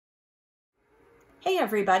Hey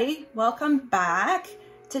everybody, welcome back.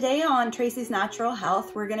 Today on Tracy's Natural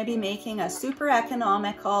Health, we're going to be making a super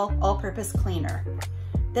economical all-purpose cleaner.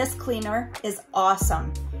 This cleaner is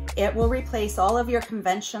awesome. It will replace all of your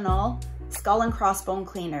conventional skull and crossbone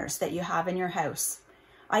cleaners that you have in your house.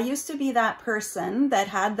 I used to be that person that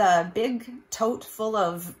had the big tote full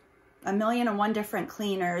of 1,000,001 different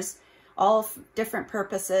cleaners, all different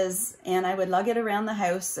purposes, and I would lug it around the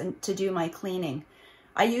house and to do my cleaning.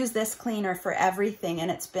 I use this cleaner for everything,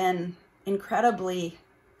 and it's been incredibly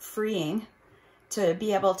freeing to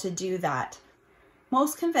be able to do that.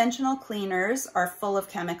 Most conventional cleaners are full of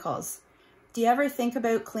chemicals. Do you ever think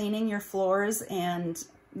about cleaning your floors and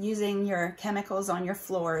using your chemicals on your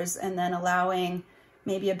floors and then allowing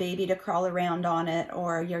maybe a baby to crawl around on it,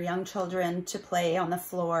 or your young children to play on the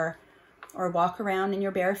floor, or walk around in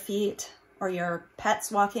your bare feet, or your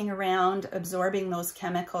pets walking around absorbing those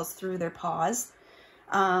chemicals through their paws?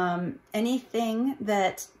 Anything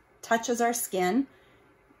that touches our skin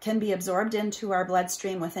can be absorbed into our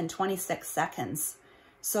bloodstream within 26 seconds.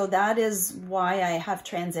 So that is why I have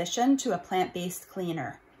transitioned to a plant-based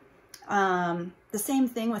cleaner. The same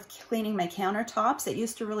thing with cleaning my countertops. It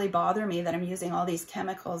used to really bother me that I'm using all these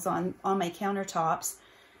chemicals on my countertops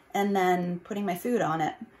and then putting my food on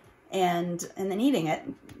it and then eating it.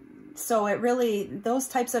 So it really, those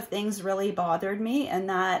types of things really bothered me, and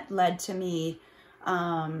that led to me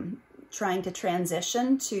trying to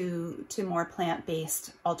transition to more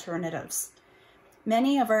plant-based alternatives.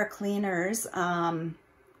 Many of our cleaners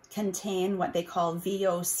contain what they call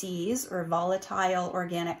VOCs, or volatile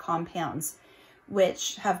organic compounds,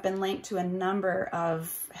 which have been linked to a number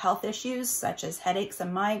of health issues such as headaches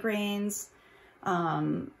and migraines,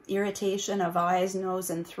 irritation of eyes,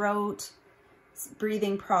 nose, and throat,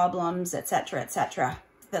 breathing problems, etc., etc.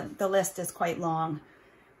 The list is quite long.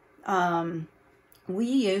 We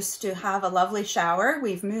used to have a lovely shower.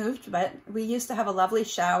 We've moved, but we used to have a lovely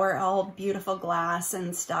shower, all beautiful glass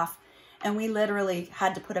and stuff. And we literally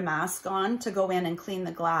had to put a mask on to go in and clean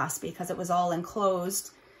the glass because it was all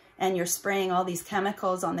enclosed, and you're spraying all these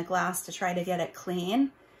chemicals on the glass to try to get it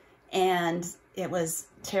clean. And it was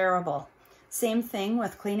terrible. Same thing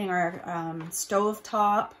with cleaning our stove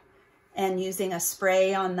top and using a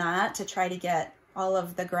spray on that to try to get all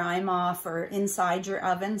of the grime off, or inside your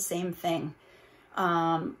oven, same thing.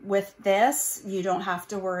 With this, you don't have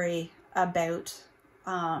to worry about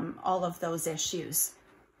all of those issues.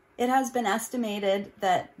 It has been estimated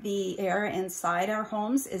that the air inside our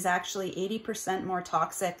homes is actually 80% more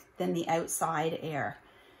toxic than the outside air.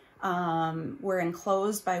 We're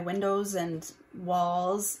enclosed by windows and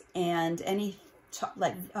walls, and any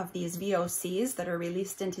of these VOCs that are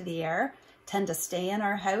released into the air tend to stay in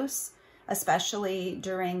our house, especially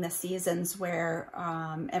during the seasons where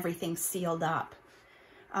everything's sealed up.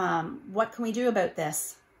 What can we do about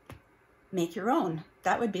this? Make your own.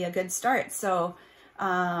 That would be a good start. So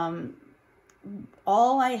all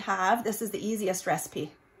I have, this is the easiest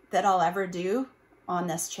recipe that I'll ever do on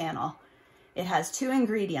this channel. It has 2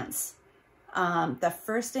 ingredients. The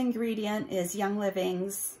first ingredient is Young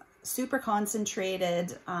Living's super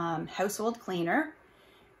concentrated household cleaner.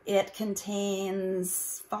 It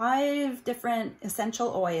contains 5 different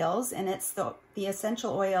essential oils, and it's the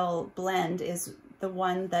essential oil blend is the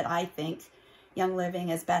one that I think Young Living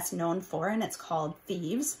is best known for, and it's called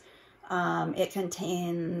Thieves. It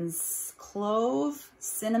contains clove,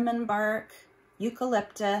 cinnamon bark,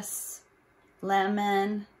 eucalyptus,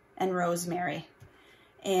 lemon, and rosemary,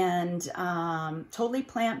 and totally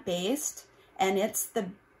plant-based, and it's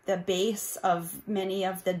the base of many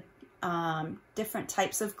of the different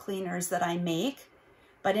types of cleaners that I make.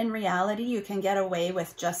 But in reality, you can get away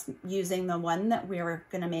with just using the one that we're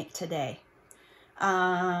going to make today.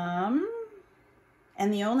 And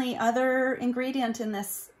the only other ingredient in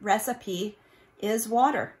this recipe is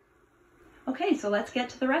water. Okay, so let's get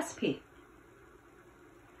to the recipe.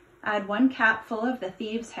 Add 1 capful of the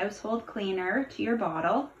Thieves household cleaner to your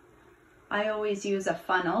bottle. I always use a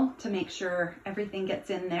funnel to make sure everything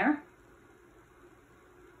gets in there.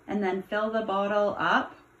 And then fill the bottle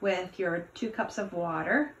up with your 2 cups of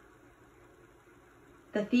water.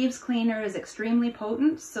 The Thieves cleaner is extremely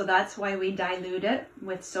potent, so that's why we dilute it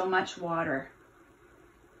with so much water.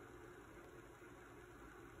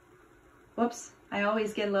 Whoops, I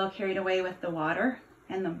always get a little carried away with the water,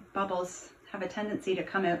 and the bubbles have a tendency to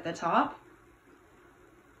come out the top.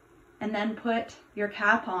 And then put your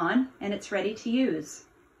cap on, and it's ready to use.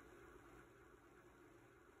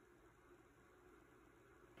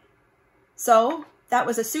 So that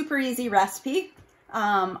was a super easy recipe.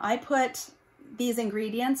 I put these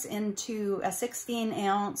ingredients into a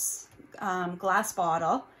 16-ounce glass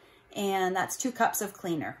bottle, and that's 2 cups of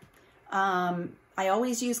cleaner. I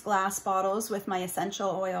always use glass bottles with my essential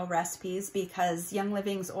oil recipes because Young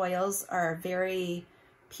Living's oils are very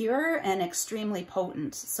pure and extremely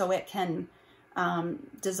potent. So it can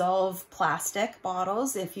dissolve plastic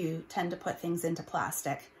bottles if you tend to put things into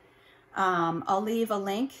plastic. I'll leave a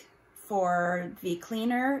link for the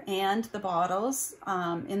cleaner and the bottles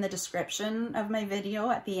in the description of my video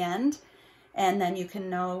at the end, and then you can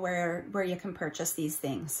know where you can purchase these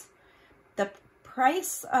things. The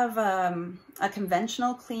price of a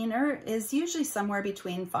conventional cleaner is usually somewhere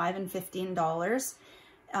between $5 and $15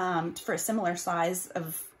 for a similar size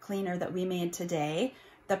of cleaner that we made today.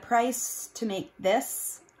 The price to make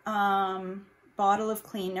this bottle of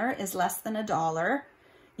cleaner is less than $1.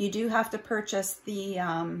 You do have to purchase the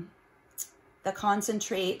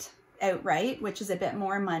concentrate outright, which is a bit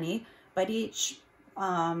more money, but each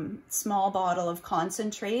small bottle of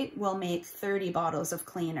concentrate will make 30 bottles of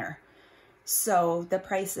cleaner. So the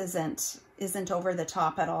price isn't over the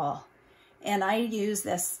top at all. And I use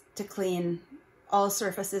this to clean all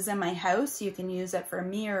surfaces in my house. You can use it for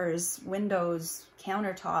mirrors, windows,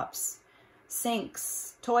 countertops,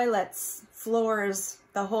 sinks, toilets, floors,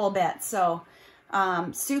 the whole bit. So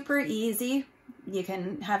super easy. You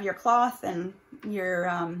can have your cloth and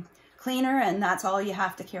your cleaner, and that's all you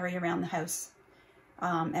have to carry around the house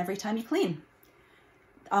every time you clean.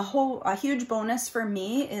 A huge bonus for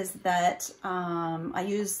me is that I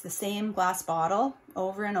use the same glass bottle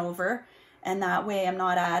over and over, and that way I'm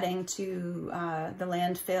not adding to the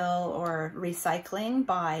landfill or recycling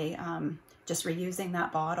by just reusing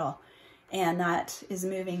that bottle. And that is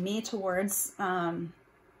moving me towards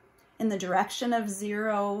in the direction of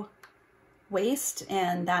zero waste,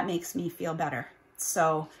 and that makes me feel better.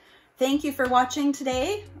 So thank you for watching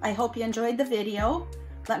today. I hope you enjoyed the video.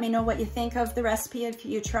 Let me know what you think of the recipe if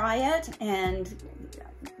you try it, and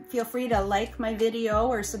feel free to like my video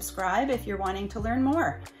or subscribe if you're wanting to learn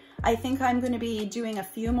more. I think I'm going to be doing a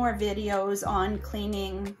few more videos on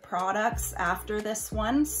cleaning products after this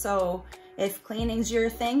one, so if cleaning's your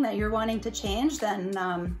thing that you're wanting to change,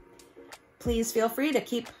 then please feel free to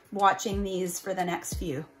keep watching these for the next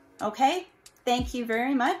few. Okay? Thank you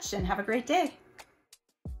very much and have a great day.